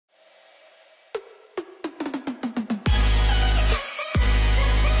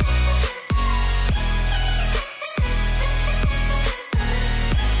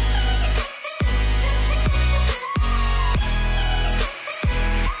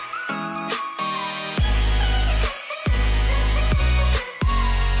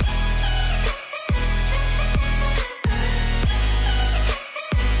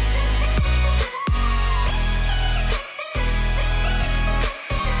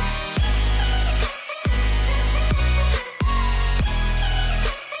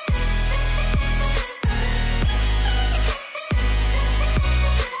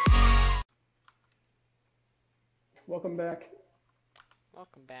back.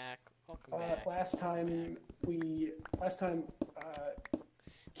 Welcome back. Welcome back. Last time Last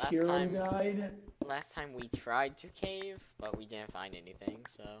Kieran time- died. Last time we tried to cave, but we didn't find anything,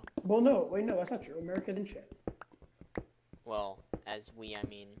 so... Well, no, wait, no, that's not true. America's in chat. Well, as we, I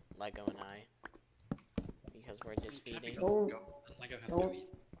mean Lego and I. Because we're just feeding. Lego has Don't- to be.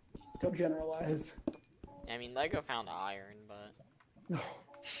 Don't generalize. I mean, Lego found iron, but...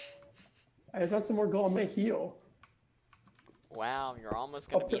 I just want some more gold. I'm gonna heal. Wow, you're almost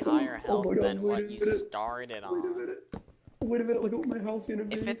gonna Up be to- higher oh health my God, than wait what a you minute. started Wait a on. minute. Wait a minute. Look at what my health's gonna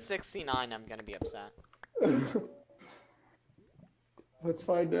be. If it's 69, I'm gonna be upset. Let's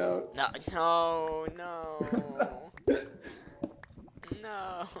find out. No, no.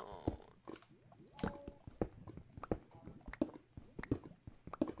 No.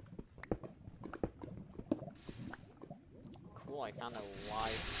 Cool, I found a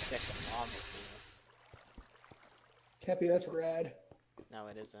Y6 lava field. Cappy, that's rad. No,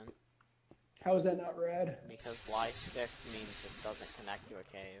 it isn't. How is that not rad? Because Y6 means it doesn't connect to a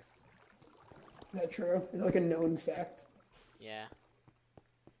cave. Is that true? It's like a known fact. Yeah.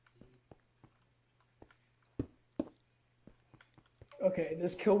 Okay,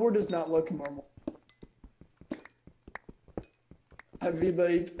 this kill board does not look normal. I mean,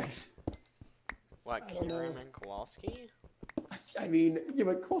 like, What, I don't know. Kieran and Kowalski? I mean, yeah,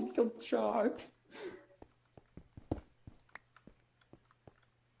 but Cole's killed Chalk.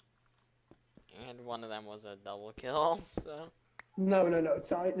 And one of them was a double kill, so... No.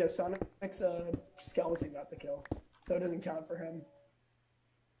 Sonic's skeleton got the kill, so it doesn't count for him.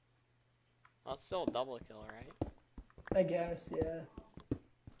 Well, it's still a double kill, right? I guess, yeah.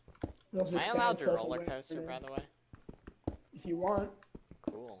 Am I allowed to roller coaster, by the way? If you want,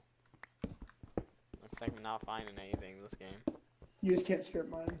 Cool. Looks like we're not finding anything in this game. you just can't strip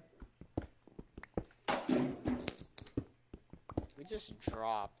mine. We just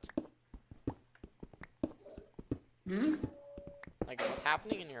dropped. Hmm? Like, what's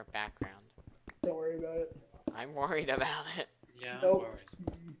happening in your background? Don't worry about it. I'm worried about it. Yeah, I'm Nope. worried.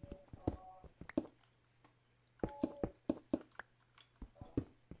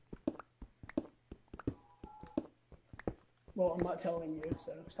 Well, I'm not telling you,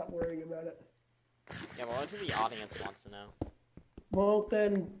 so stop worrying about it. Yeah, well, what do the audience wants to know? Well,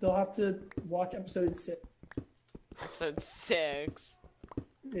 then they'll have to watch episode 6. Episode 6.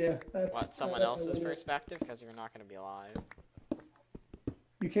 Yeah, that's What, someone that's else's how it is. perspective? Because you're not going to be alive.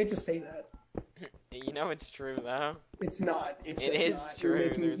 You can't just say that. You know it's true, though. It's not. It's It just is not. true, You're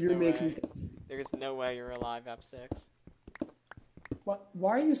making, there's you're no making way. There's no way you're alive, F6. Why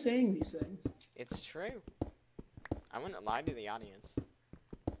are you saying these things? It's true. I wouldn't lie to the audience.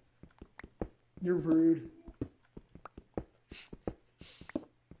 You're rude.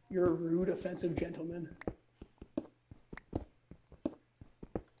 You're a rude, offensive gentleman.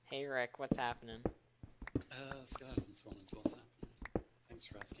 Hey, Rick, what's happening? Skeletons spawn is what's happening. Thanks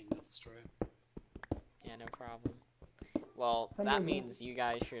for asking, that destroyer. Yeah, no problem. Well, I'm that on means you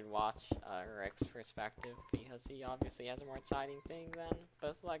guys should watch Rick's perspective, because he obviously has a more exciting thing than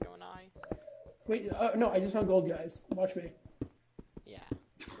both Lego and I. Wait, no, I just found gold, guys. Watch me. Yeah.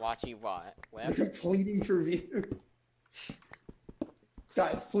 Watch you what? I'm Whip? pleading for view.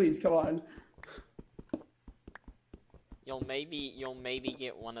 Guys, please, come on. You'll maybe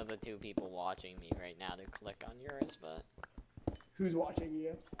get one of the two people watching me right now to click on yours, but Who's watching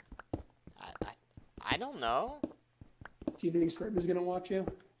you? I don't know. Do you think Scrib is gonna watch you?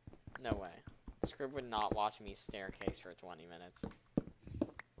 No way. Scrib would not watch me staircase for 20 minutes.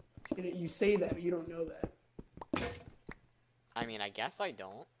 You say that, but you don't know that. I mean, I guess I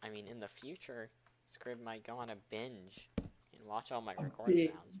don't. I mean, in the future, Scrib might go on a binge and watch all my recording binge.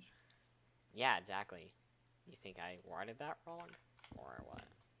 rounds. Yeah, exactly. You think I worded that wrong? Or what?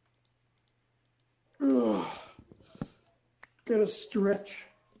 Ugh. Gotta stretch.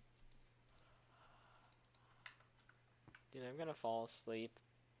 Dude, I'm gonna fall asleep.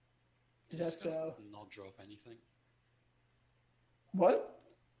 Do That's, skeletons not drop anything? What?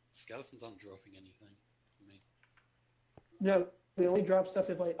 Skeletons aren't dropping anything for me. No, they only drop stuff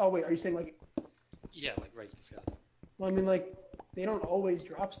if like. Oh wait, are you saying like? Yeah, like regular skeleton. Well, I mean like, they don't always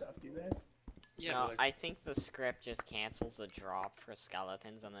drop stuff, do they? Yeah, No, but like, I think the script just cancels the drop for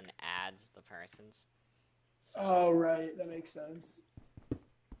skeletons and then adds the persons. So Oh right, that makes sense.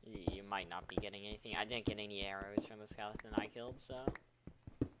 you might not be getting anything. I didn't get any arrows from the skeleton I killed, so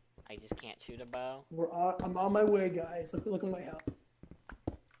I just can't shoot a bow. I'm on my way, guys. Look at my health.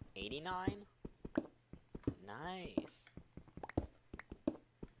 89? Nice.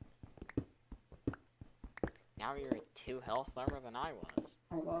 Now you're 2 health lower than I was.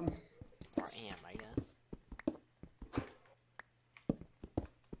 Hold on. Or am, I guess.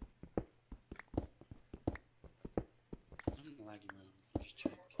 laggy moments. Just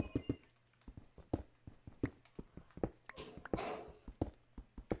check.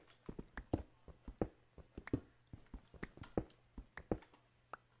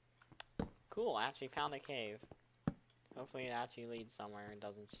 Cool, I actually found a cave. Hopefully it actually leads somewhere and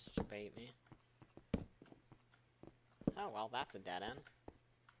doesn't just bait me. Oh, well, that's a dead end.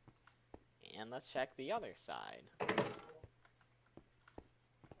 And let's check the other side.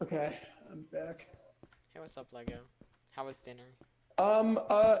 Okay, I'm back. Hey, what's up, Lego? How was dinner?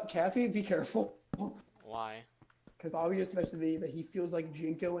 Kathy, be careful. Why? Because Bobby just messaged me that he feels like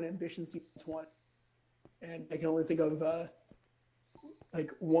Jinko in Ambition Season 1. And I can only think of,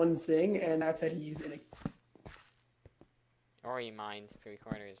 like, one thing, and that's that he's in a... Or he mined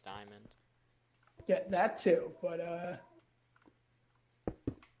 3/4 diamond. Yeah, that too, but,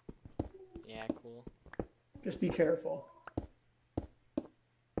 Yeah, cool. just be careful.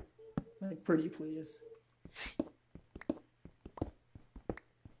 Like, pretty please.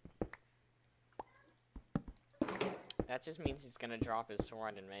 That just means he's gonna drop his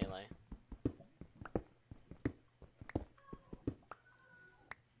sword in melee.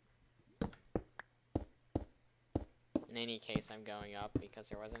 In any case, I'm going up because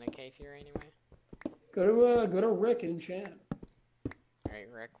there wasn't a cave here anyway. Go to Rick and Chan. Alright,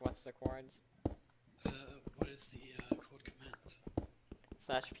 Rick, what's the chords? What is the code command?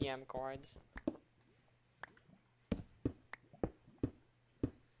 /PM chords.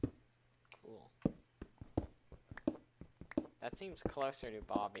 Cool. That seems closer to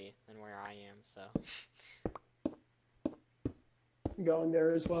Bobby than where I am, so. I'm going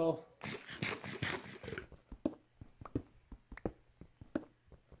there as well.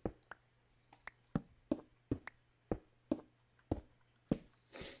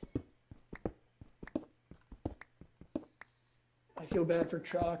 I feel bad for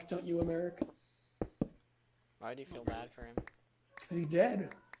Chalk, don't you, America? Why do you feel bad for him? Because he's dead.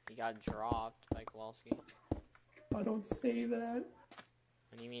 He got dropped by Kowalski. I don't say that.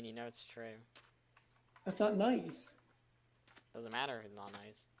 What do you mean? You know it's true. That's not nice. Doesn't matter if it's not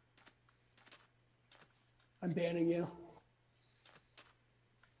nice. I'm banning you.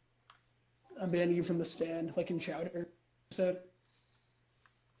 I'm banning you from the stand, like in Chowder said.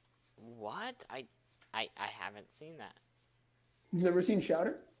 What? I haven't seen that. You've never seen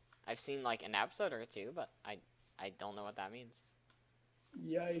Chowder? I've seen like an episode or two, but I don't know what that means.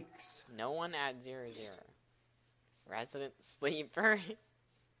 Yikes. No one at 0-0. Resident sleeper.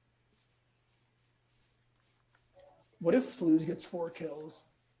 What if Flues gets 4 kills?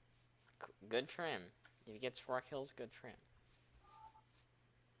 Good for him. If he gets 4 kills, good for him.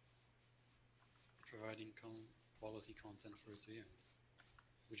 Providing quality content for his viewers.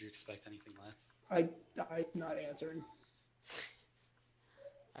 Would you expect anything less? I'm not answering.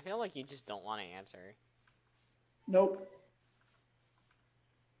 I feel like you just don't want to answer. Nope.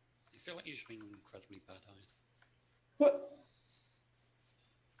 I feel like you're just being incredibly bad eyes. What?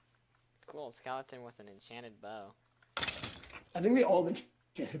 Cool, skeleton with an enchanted bow. I think they all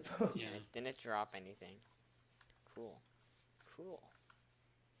enchanted bow. Yeah. And it didn't drop anything. Cool. Cool.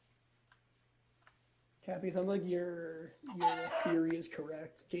 Cappy, sounds like your theory is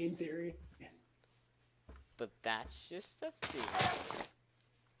correct. Game theory. But that's just a theory.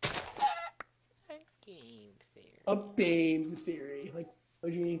 A game theory. A BAME theory. Like,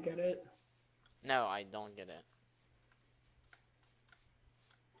 would you get it? No, I don't get it.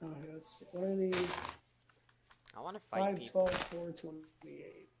 Okay, let's see. What are these? I want to fight 5, people. 12, 4,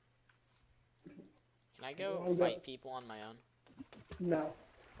 28. Can I go I'll go. fight people on my own? No.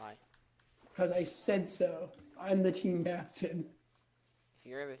 Why? Because I said so. I'm the team captain.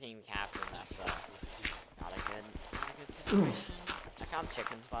 If you're the team captain, that's not a good situation. I found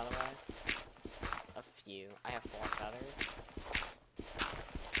chickens, by the way. A few. I have 4 feathers.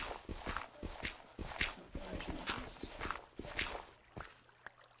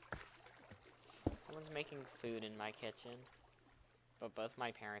 Someone's making food in my kitchen, but both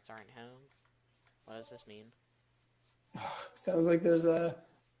my parents aren't home. What does this mean? Sounds like there's a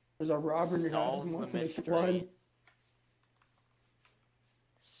robber in your house. Solve the One makes mystery. one.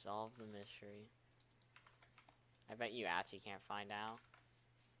 Solve the mystery. I bet you actually can't find out.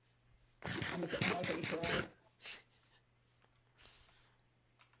 I'm not gonna try.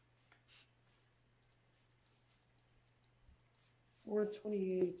 Four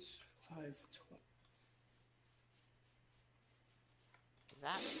 28, 5, 12.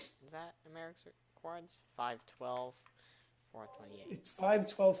 Is that America's chords? 5, 12, 4, 28. It's 5,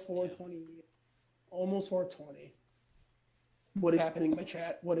 12, 4, 20. Almost 420. What is happening in my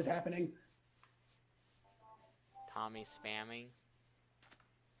chat? What is happening? Tommy spamming.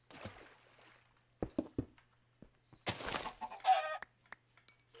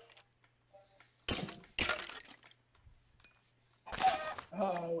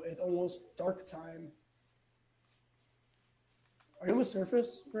 Uh-oh, it's almost dark time. Are you on the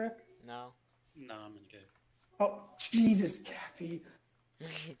surface, Rick? No. No, I'm in a cave. Oh, Jesus, Cappy.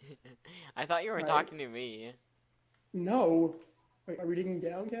 I thought you were Right. talking to me. No. Wait, are we digging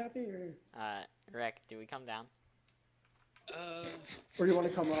down, Cappy, or Rick, do we come down? do you want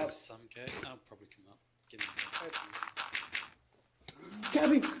to come up? Some cave. I'll probably come up. Give me a second.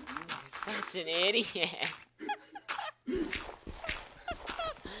 Cappy! You're such an idiot.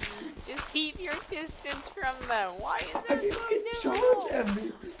 Just keep your distance from them. Why is I that didn't so get difficult? charged at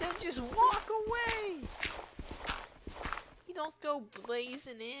me! Then just walk away. You don't go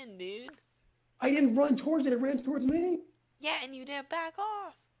blazing in, dude. I didn't run towards it, it ran towards me! Yeah, and you didn't back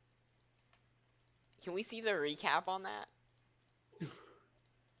off. Can we see the recap on that?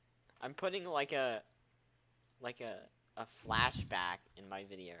 I'm putting like a flashback in my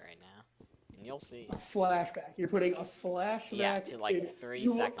video right now, and you'll see. A flashback. You're putting a flashback Yeah, to like in. 3 You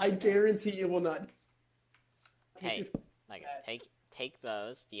will- seconds. I guarantee you will not. Hey, like take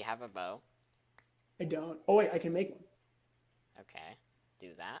those. Do you have a bow? I don't. Oh wait, I can make one. Okay, do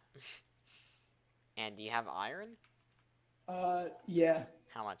that. And do you have iron? Yeah.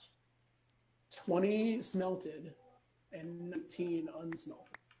 How much? 20 smelted and 19 unsmelted.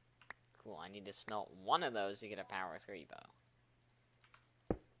 Cool. I need to smelt one of those to get a power 3 bow.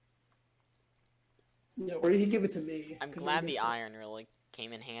 Yeah, or you can give it to me. I'm 'cause glad I'm the good for- iron really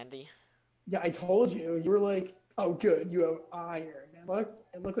came in handy. Yeah, I told you. You were like, oh good, you have iron. And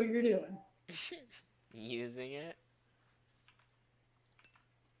look what you're doing. Using it.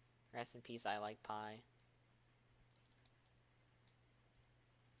 Rest in peace, I like pie.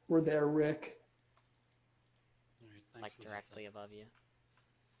 We're there, Rick. Alright, Like thanks for the heads directly above you.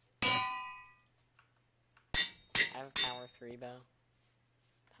 I have a power 3 bow.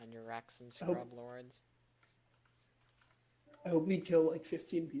 Time to wreck some I hope- scrub lords. I hope we kill like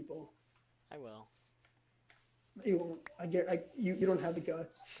 15 people. I will. You won't. You don't have the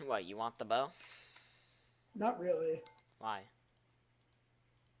guts. What, you want the bow? Not really. Why?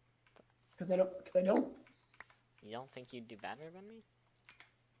 Because I don't. You don't think you'd do better than me?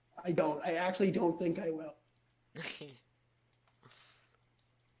 I don't. I actually don't think I will.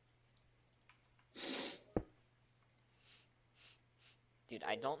 Dude,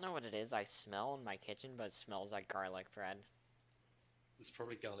 I don't know what it is I smell in my kitchen, but it smells like garlic bread. It's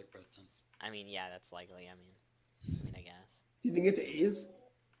probably garlic bread then. I mean, yeah, that's likely. I mean, I guess. Do you think it's A's?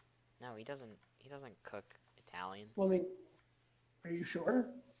 No, he doesn't cook Italian. Well, I mean, are you sure?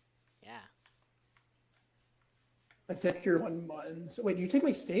 Yeah. I said you're one mutton. So wait, did you take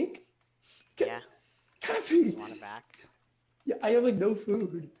my steak? Yeah. Cappy! You want it back? Yeah, I have like no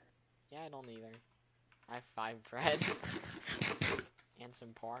food. Yeah, I don't either. I have 5 bread. And some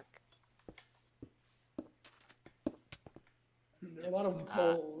pork. There are a lot of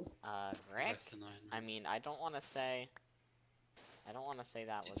bowls. Rick? Less than 9. I mean, I don't want to say that It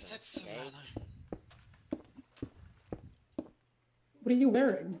was a said mistake. savannah. What are you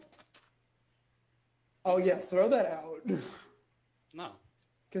wearing? Oh yeah, throw that out. No.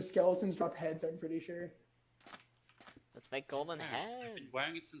 Because skeletons drop heads, I'm pretty sure. Let's make golden No, I've head. been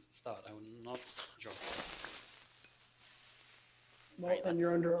wearing it since the start. I will not drop it. Well, Alright, then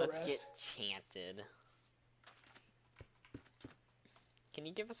you're under let's arrest. get chanted. Can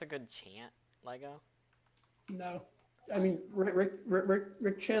you give us a good chant, Lego? No. I mean,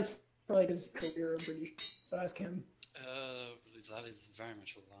 Rick chants for like his career, I'm pretty sure. So ask him. That is very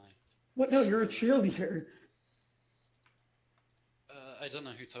much a lie. What? No, you're a cheerleader. I don't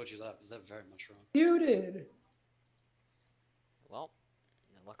know who told you that, but they're very much wrong. You did. Well,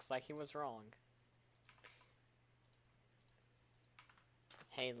 it looks like he was wrong.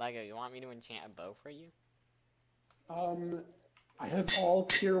 Hey, Lego, you want me to enchant a bow for you? I have all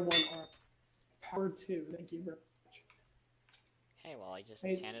tier 1 armor. Power 2, thank you very much. Hey, well, I just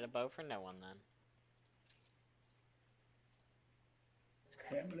Hey. enchanted a bow for no one then.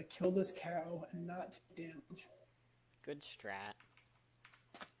 Okay, I'm gonna kill this cow and not take damage. Good strat.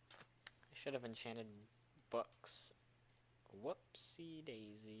 I should have enchanted books. Whoopsie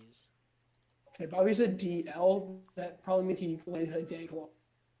daisies. Okay, Bobby said DL. That probably means he landed a dank wall.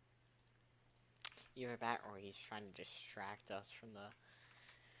 Either that or he's trying to distract us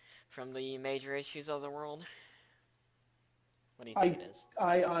from the major issues of the world. What do you think it is?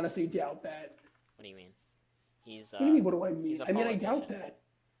 I honestly doubt that. What do you mean? He's What do you mean, what do I he's mean? a I mean, I doubt politician. that.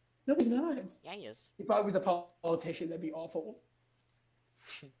 No, he's not. Yeah, he is. He probably was a politician. That'd be awful.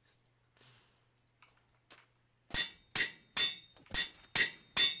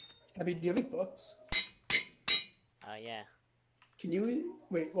 I mean, do you have any books? Yeah. Can you...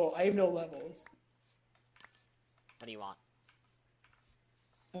 Wait, well, I have no levels. What do you want?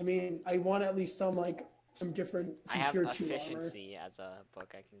 I mean, I want at least some like some different I some have tier 2 armor. efficiency as a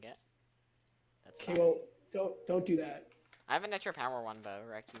book I can get. That's Okay, fine. well, don't do that. I have an extra power one bow,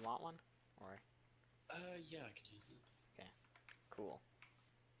 Rick. You want one? Or Yeah, I could use it. cool.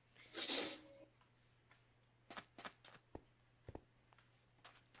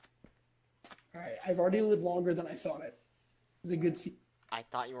 All right, I've already lived longer than I thought it. It's a good I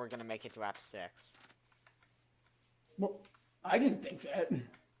thought you were gonna make it to App 6. Well, I didn't think that.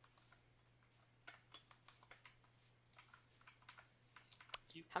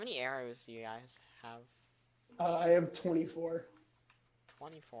 How many arrows do you guys have? I have 24.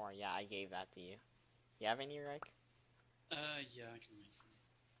 24. Yeah, I gave that to you. You have any, Rick? Yeah, I can make some.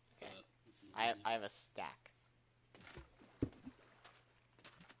 Okay. But it's not many. I have a stack. Do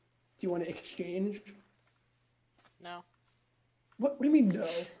you want to exchange? No. What do you mean no?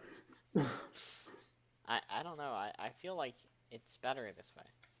 I don't know. I feel like it's better this way.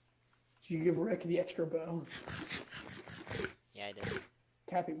 Did you give Rick the extra bow? Yeah, I did.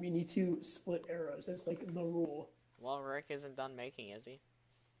 Cappy, we need to split arrows. That's like the rule. Well, Rick isn't done making, is he?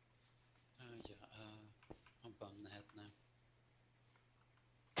 Yeah, I'm bummed ahead now.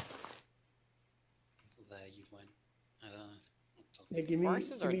 There you win. Yeah, give me.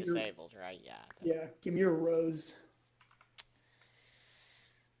 Horses give are me your- disabled, right? Yeah. Yeah, give me your rose.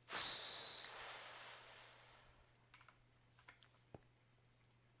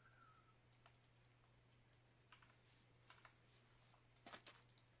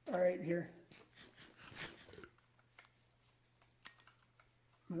 All right, here.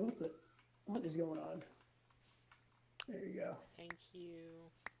 What is going on? There you go. Thank you.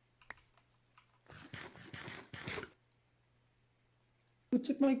 Who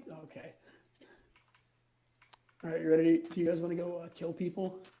took my? Okay. All right, you ready? Do you guys want to go kill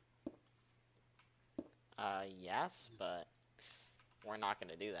people? Yes, but we're not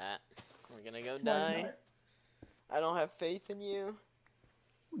gonna do that. We're gonna go Why die. not? I don't have faith in you.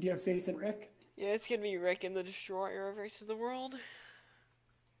 Do you have faith in Rick? Yeah, it's gonna be Rick and the Destroyer versus the world.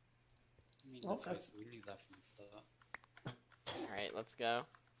 I mean, Well, let's face it, we knew that from the start. Alright, let's go.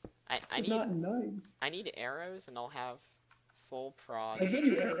 I It's need not nice. I need arrows and I'll have full prod. I gave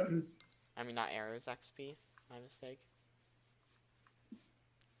you arrows. I mean not arrows, XP. My mistake.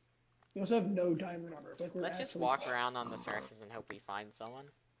 We also have no diamond armor. Like we're Let's just actually- walk around on the surface and hope we find someone.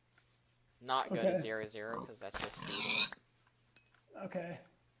 Not go Okay. to 0-0 because that's just feeding. Okay.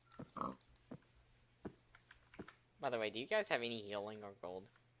 By the way, do you guys have any healing or gold?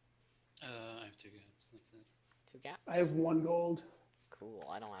 I have 2 gaps, that's it. 2 gaps? I have 1 gold. Cool,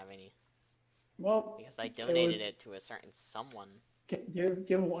 I don't have any. Well, Because I donated it to a certain someone.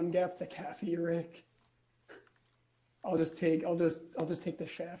 give 1 gap to Cappy, Rick. I'll just take the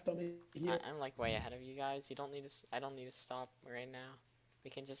shaft on the heel. I'm like way ahead of you guys. You don't need to. I don't need to stop right now.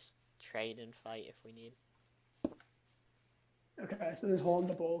 We can just trade and fight if we need. Okay, so there's holding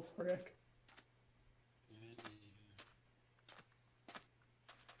to both, Rick.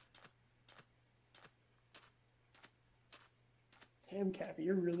 Damn, Cappy,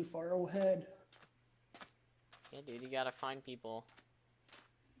 you're really far ahead. Yeah, dude, you gotta find people.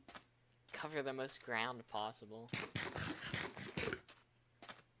 Cover the most ground possible.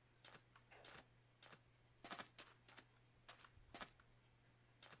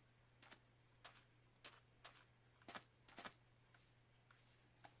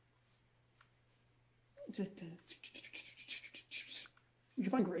 You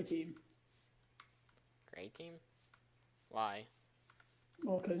find great team. Great team. Why?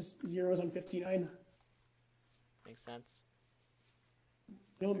 Well, because 0's on 59. Makes sense.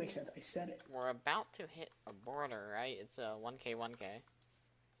 You know what makes sense? I said it. We're about to hit a border, right? It's a 1K, 1K.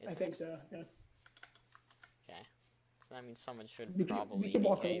 I think so, yeah. Okay. So that means someone should We could probably be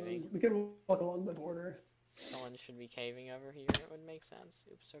walk caving. along, we could walk along the border. Someone should be caving over here. It would make sense.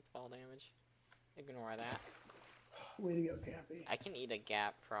 Oops, took fall damage. Ignore that. Way to go, Cappy. I can eat a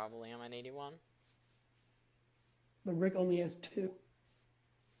gap probably on an 81. But Rick only has 2.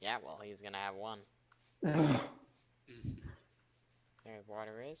 Yeah, well, he's gonna have 1. There the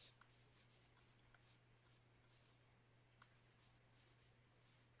water is.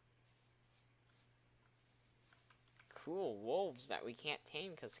 Cool, wolves that we can't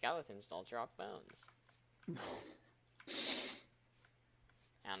tame because skeletons don't drop bones.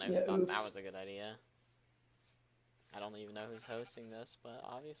 I don't know Yeah, who thought that oops. was a good idea. I don't even know who's hosting this, but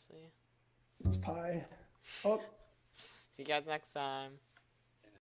obviously. It's pie. Oh. See you guys next time.